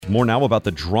More now about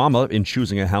the drama in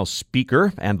choosing a House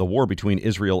Speaker and the war between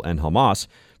Israel and Hamas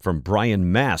from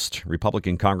Brian Mast,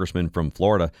 Republican congressman from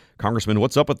Florida. Congressman,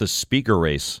 what's up with the Speaker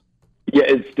race? Yeah,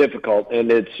 it's difficult,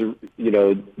 and it's,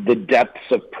 the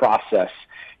depths of process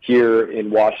here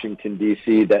in Washington,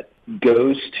 D.C. that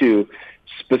goes to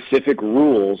specific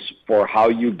rules for how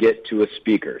you get to a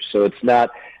speaker. So it's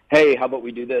not, hey, how about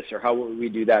we do this or how about we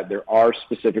do that? There are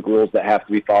specific rules that have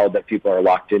to be followed that people are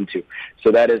locked into.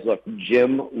 So that is, look,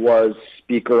 Jim was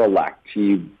Speaker-elect.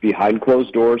 He, behind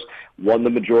closed doors, won the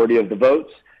majority of the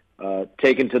votes,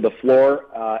 taken to the floor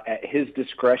at his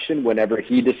discretion whenever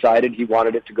he decided he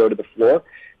wanted it to go to the floor.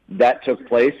 That took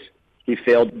place. He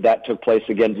failed. That took place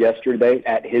again yesterday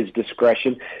at his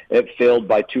discretion. It failed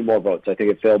by 2 more votes. I think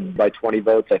it failed by 20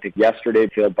 votes. I think yesterday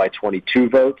it failed by 22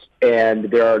 votes. And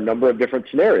there are a number of different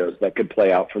scenarios that could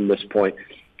play out from this point.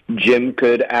 Jim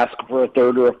could ask for a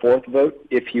 3rd or a 4th vote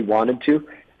if he wanted to.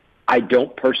 I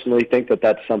don't personally think that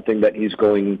that's something that he's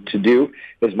going to do.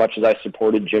 As much as I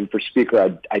supported Jim for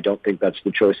Speaker, I don't think that's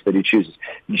the choice that he chooses.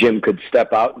 Jim could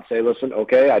step out and say, listen,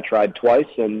 okay, I tried twice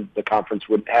and the conference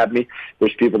wouldn't have me.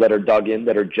 There's people that are dug in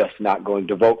that are just not going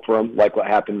to vote for him, like what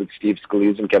happened with Steve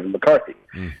Scalise and Kevin McCarthy.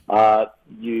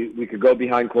 We could go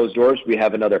behind closed doors. We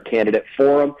have another candidate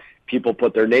for him. People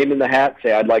put their name in the hat,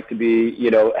 say, I'd like to be,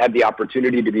 have the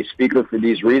opportunity to be Speaker for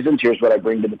these reasons. Here's what I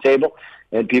bring to the table.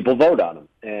 And people vote on them.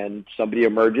 And somebody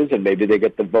emerges, and maybe they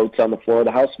get the votes on the floor of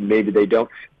the House. Maybe they don't.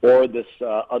 Or this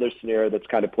other scenario that's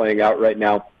kind of playing out right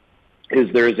now is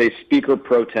there is a Speaker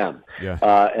pro tem,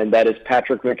 and that is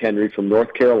Patrick McHenry from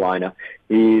North Carolina.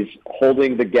 He's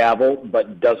holding the gavel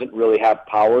but doesn't really have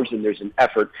powers, and there's an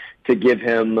effort to give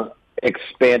him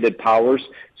expanded powers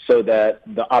so that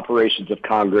the operations of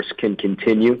Congress can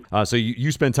continue. So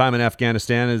you spent time in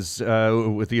Afghanistan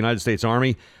with the United States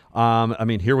Army.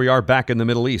 Here we are back in the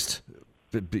Middle East,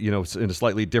 in a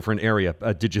slightly different area.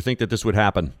 Did you think that this would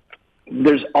happen?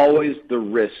 There's always the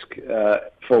risk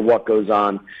for what goes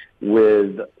on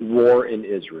with war in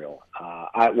Israel.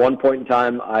 At one point in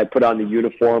time, I put on the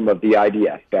uniform of the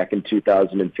IDF back in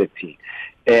 2015.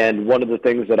 And one of the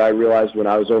things that I realized when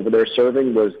I was over there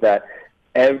serving was that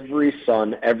every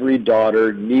son, every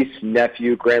daughter, niece,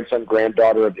 nephew, grandson,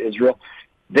 granddaughter of Israel,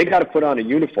 they got to put on a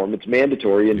uniform. It's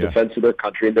mandatory in defense of their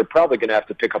country, and they're probably going to have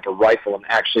to pick up a rifle and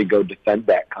actually go defend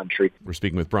that country. We're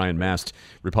speaking with Brian Mast,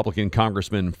 Republican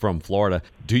congressman from Florida.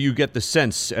 Do you get the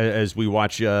sense, as we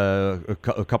watch a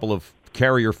couple of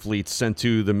carrier fleets sent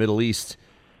to the Middle East,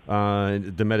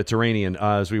 the Mediterranean,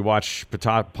 as we watch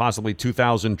possibly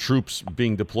 2,000 troops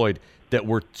being deployed, that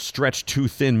we're stretched too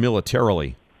thin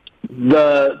militarily?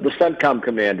 The CENTCOM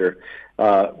commander,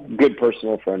 good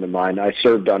personal friend of mine. I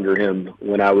served under him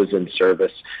when I was in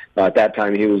service. At that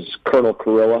time, he was Colonel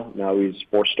Kurilla. Now he's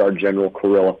 4-star General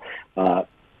Kurilla.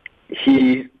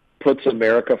 He puts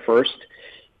America first.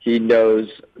 He knows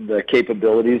the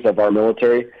capabilities of our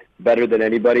military better than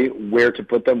anybody, where to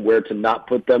put them, where to not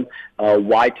put them,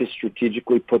 why to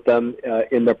strategically put them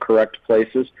in the correct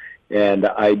places. And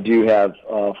I do have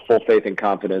full faith and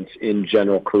confidence in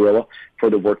General Kurilla for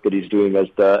the work that he's doing as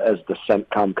the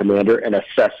CENTCOM commander and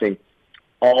assessing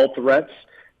all threats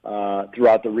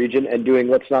throughout the region and doing,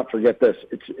 let's not forget this,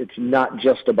 it's not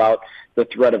just about the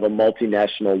threat of a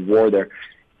multinational war there.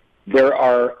 There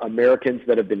are Americans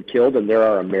that have been killed, and there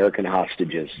are American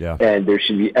hostages. And there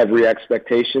should be every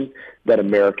expectation that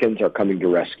Americans are coming to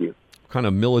rescue. What kind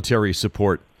of military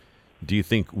support do you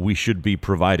think we should be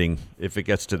providing if it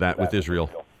gets to that with Israel?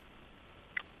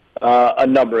 A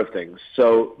number of things.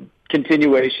 So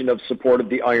continuation of support of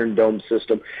the Iron Dome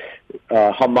system.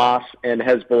 Hamas and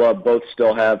Hezbollah both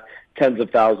still have tens of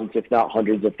thousands, if not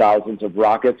hundreds of thousands of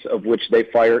rockets, of which they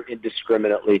fire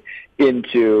indiscriminately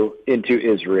into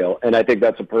Israel. And I think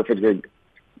that's a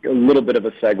little bit of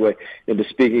a segue into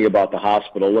speaking about the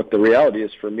hospital. Look, the reality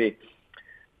is for me,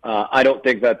 I don't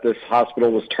think that this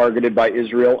hospital was targeted by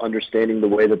Israel, understanding the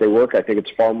way that they work. I think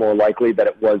it's far more likely that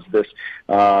it was this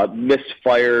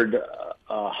misfired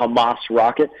Hamas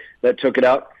rocket that took it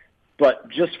out. But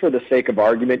just for the sake of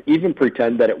argument, even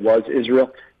pretend that it was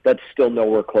Israel, that's still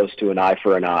nowhere close to an eye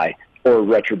for an eye or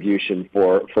retribution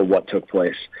for what took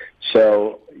place.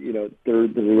 So,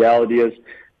 the reality is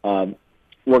we're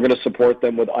going to support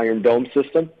them with Iron Dome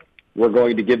system. We're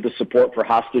going to give the support for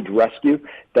hostage rescue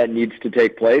that needs to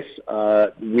take place.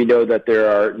 We know that there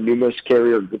are numerous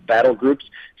carrier battle groups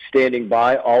standing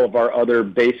by all of our other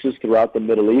bases throughout the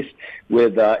Middle East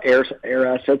with air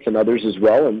assets and others as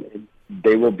well, and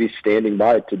they will be standing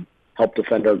by to help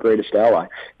defend our greatest ally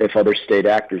if other state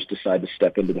actors decide to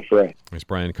step into the fray. Thanks,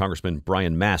 Congressman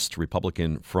Brian Mast,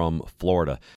 Republican from Florida.